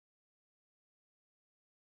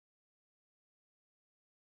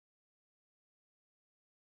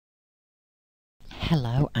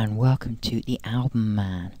Hello and welcome to the Album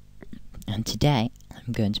Man, and today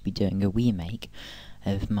I'm going to be doing a remake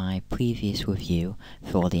of my previous review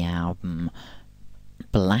for the album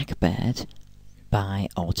Blackbird by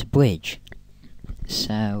Alter Bridge.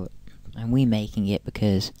 So I'm remaking it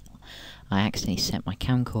because I accidentally set my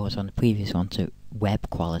camcorder on the previous one to web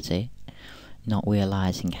quality, not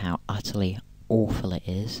realising how utterly awful it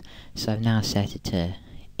is, so I've now set it to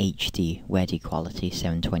HD ready quality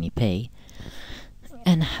 720p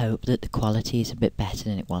and hope that the quality is a bit better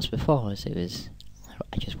than it was before, as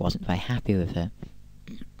I just wasn't very happy with it.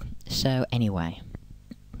 So anyway,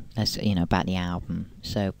 that's about the album.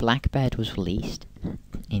 So Blackbird was released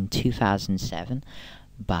in 2007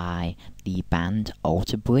 by the band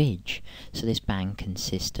Alter Bridge. So this band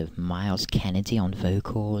consists of Miles Kennedy on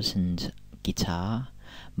vocals and guitar,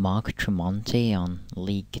 Mark Tremonti on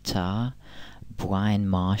lead guitar, Brian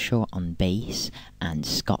Marshall on bass, and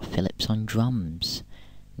Scott Phillips on drums.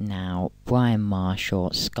 Now, Brian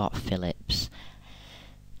Marshall, Scott Phillips,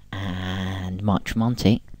 and Mark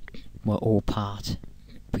Tremonti were all part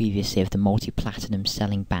previously of the multi-platinum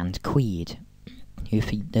selling band Creed, who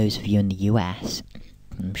for those of you in the US,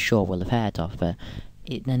 I'm sure will have heard of, but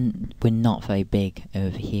then we're not very big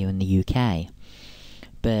over here in the UK.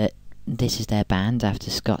 But this is their band after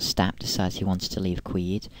Scott Stapp decided he wanted to leave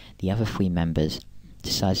Creed. The other three members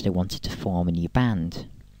decided they wanted to form a new band,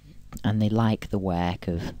 and they liked the work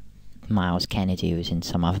of Miles Kennedy, who was in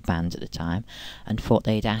some other band at the time, and thought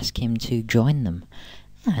they'd ask him to join them.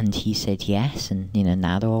 And he said yes, and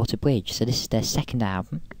now they're Alter Bridge. So this is their second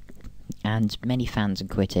album, and many fans and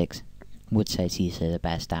critics would say it's easily the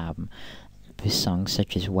best album, with songs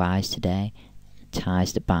such as Wise Today,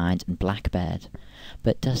 Ties That Bind, and Blackbird.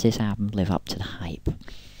 But does this album live up to the hype?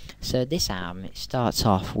 So this album, it starts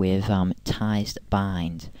off with Ties That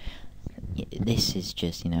Bind. This is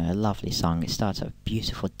just, a lovely song. It starts off a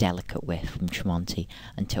beautiful, delicate riff from Tremonti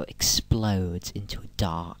until it explodes into a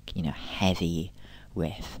dark, heavy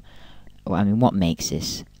riff. Well, what makes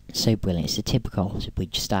this so brilliant? It's the typical Alter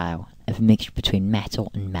Bridge style of a mixture between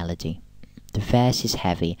metal and melody. The verse is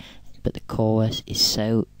heavy, but the chorus is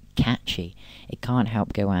so catchy, it can't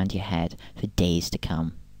help go around your head for days to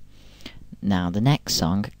come. Now, the next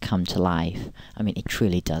song, Come to Life, it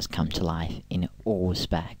truly does come to life in all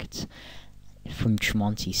respects. From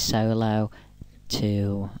Tremonti's solo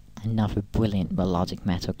to another brilliant melodic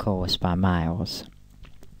metal chorus by Miles.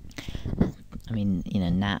 And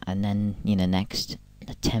then, next,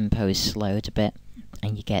 the tempo is slowed a bit,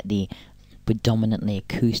 and you get the predominantly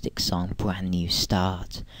acoustic song Brand New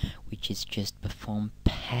Start, which is just performed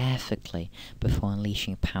perfectly before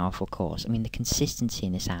unleashing a powerful chorus. The consistency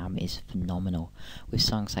in this album is phenomenal, with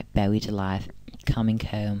songs like Buried Alive, Coming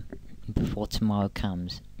Home, and Before Tomorrow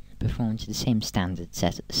Comes performed to the same standard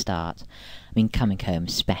set at the start. Coming Home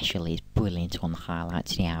especially is brilliant, one of the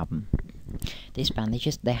highlights of the album. This band,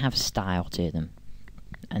 they have style to them,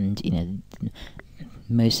 and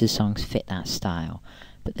most of the songs fit that style,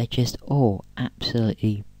 but they're just all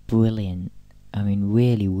absolutely brilliant.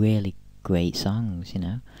 Really, really great songs,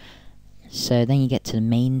 So then you get to the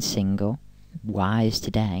main single, Wise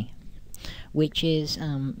Today, which is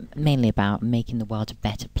mainly about making the world a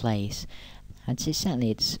better place. I'd say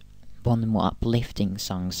certainly it's one of the more uplifting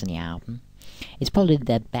songs in the album. It's probably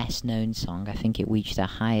their best known song. I think it reached their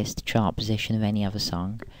highest chart position of any other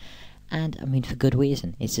song. And, for good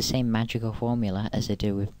reason. It's the same magical formula as they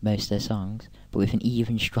do with most of their songs, but with an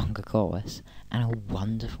even stronger chorus and a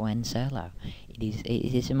wonderful end solo. It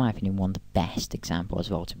is, in my opinion, one of the best examples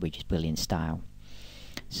of Alter Bridge's brilliant style.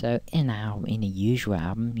 So, in a usual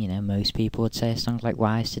album, most people would say a song like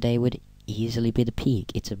Wise Today would easily be the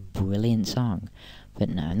peak. It's a brilliant song. But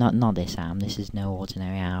no, not this album. This is no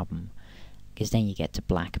ordinary album. Because then you get to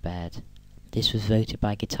Blackbird. This was voted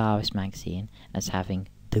by Guitarist magazine as having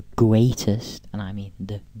the greatest, and I mean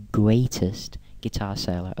the greatest, guitar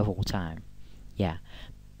solo of all time. Yeah,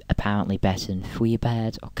 apparently better than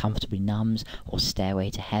Freebird, or Comfortably Numb's, or Stairway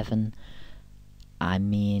to Heaven.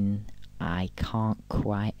 I can't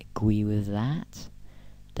quite agree with that.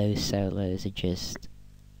 Those solos are just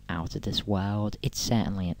out of this world. It's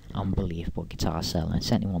certainly an unbelievable guitar solo, and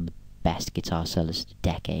certainly one of the best guitar solos of the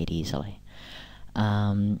decade, easily.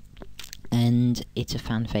 And it's a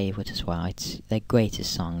fan favourite as well. It's their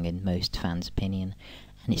greatest song in most fans' opinion,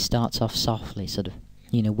 and it starts off softly, sort of,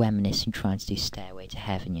 reminiscing, trying to do Stairway to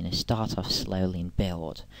Heaven, start off slowly and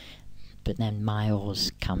build, but then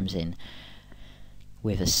Miles comes in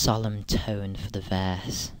with a solemn tone for the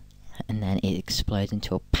verse, and then it explodes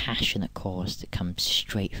into a passionate chorus that comes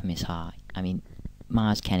straight from his heart.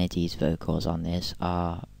 Miles Kennedy's vocals on this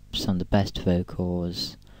are some of the best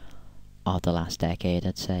vocals of the last decade,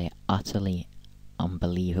 I'd say. Utterly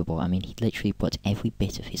unbelievable. I mean, he literally puts every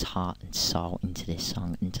bit of his heart and soul into this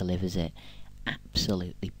song and delivers it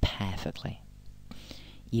absolutely perfectly.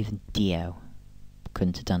 Even Dio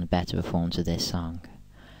couldn't have done a better performance of this song.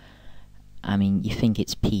 I mean, you think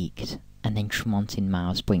it's peaked, and then Tremonti and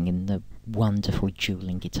Miles bring in the wonderful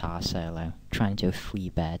dueling guitar solo, trying to do a free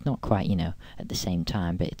bed, not quite, at the same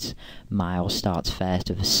time, but it's Miles starts first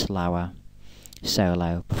with a slower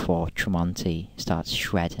solo before Tremonti starts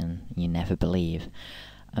shredding, you never believe.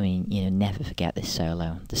 I mean, never forget this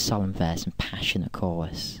solo, the solemn verse and passionate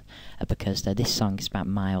chorus, because this song is about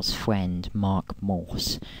Miles' friend, Mark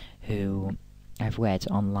Morse, who I've read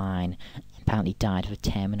online apparently died of a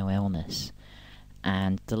terminal illness,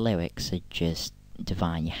 and the lyrics are just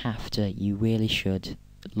divine. You really should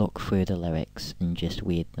look through the lyrics and just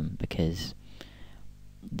read them, because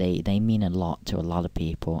they mean a lot to a lot of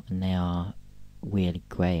people, and they are really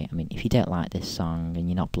great. I mean, if you don't like this song and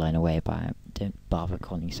you're not blown away by it, don't bother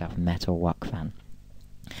calling yourself a metal rock fan.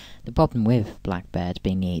 The problem with Blackbird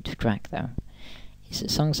being the 8th track, though, is that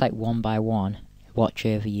songs like One by One, Watch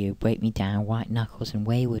Over You, Break Me Down, White Knuckles and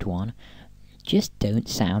Wayward One just don't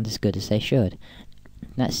sound as good as they should.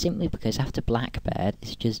 That's simply because after Blackbird,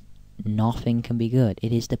 it's just nothing can be good.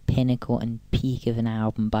 It is the pinnacle and peak of an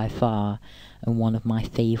album by far, and one of my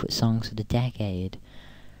favourite songs of the decade.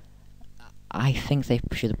 I think they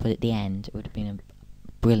should have put it at the end. It would have been a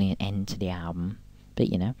brilliant end to the album. But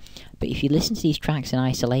if you listen to these tracks in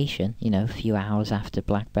isolation, a few hours after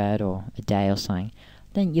Blackbird or a day or something,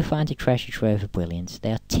 then you'll find a treasure trove of brilliance.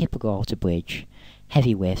 They are typical Alter Bridge.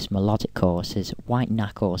 Heavy riffs, melodic choruses. White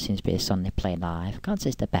Knuckles seems to be a song they play live. Can't say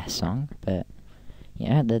it's the best song, but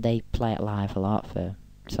they play it live a lot for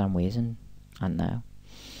some reason. I don't know.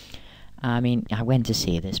 I mean, I went to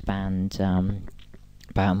see this band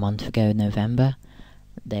about a month ago in November.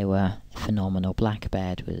 They were phenomenal.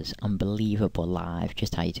 Blackbird was unbelievable live,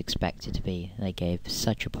 just how you'd expect it to be. They gave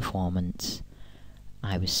such a performance.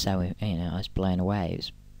 I was so, I was blown away. It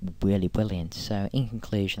was really brilliant. So, in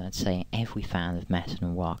conclusion, I'd say every fan of metal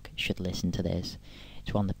and rock should listen to this.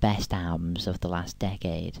 It's one of the best albums of the last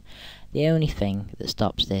decade. The only thing that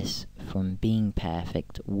stops this from being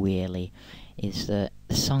perfect, really, is that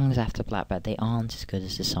the songs after Blackbird, they aren't as good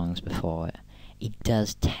as the songs before it. It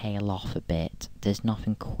does tail off a bit. There's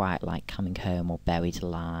nothing quite like Coming Home or Buried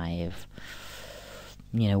Alive.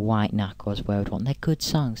 White Knuckles, World One. They're good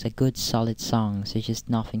songs. They're good, solid songs. There's just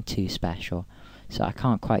nothing too special. So I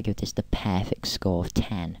can't quite give this the perfect score of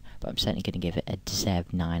 10, but I'm certainly going to give it a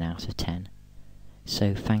deserved 9 out of 10.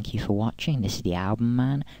 So thank you for watching. This is the Album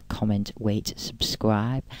Man. Comment, rate,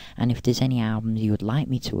 subscribe. And if there's any albums you would like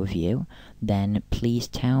me to review, then please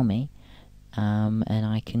tell me. And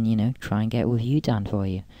I can, try and get a review done for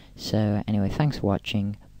you. So anyway, thanks for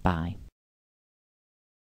watching. Bye.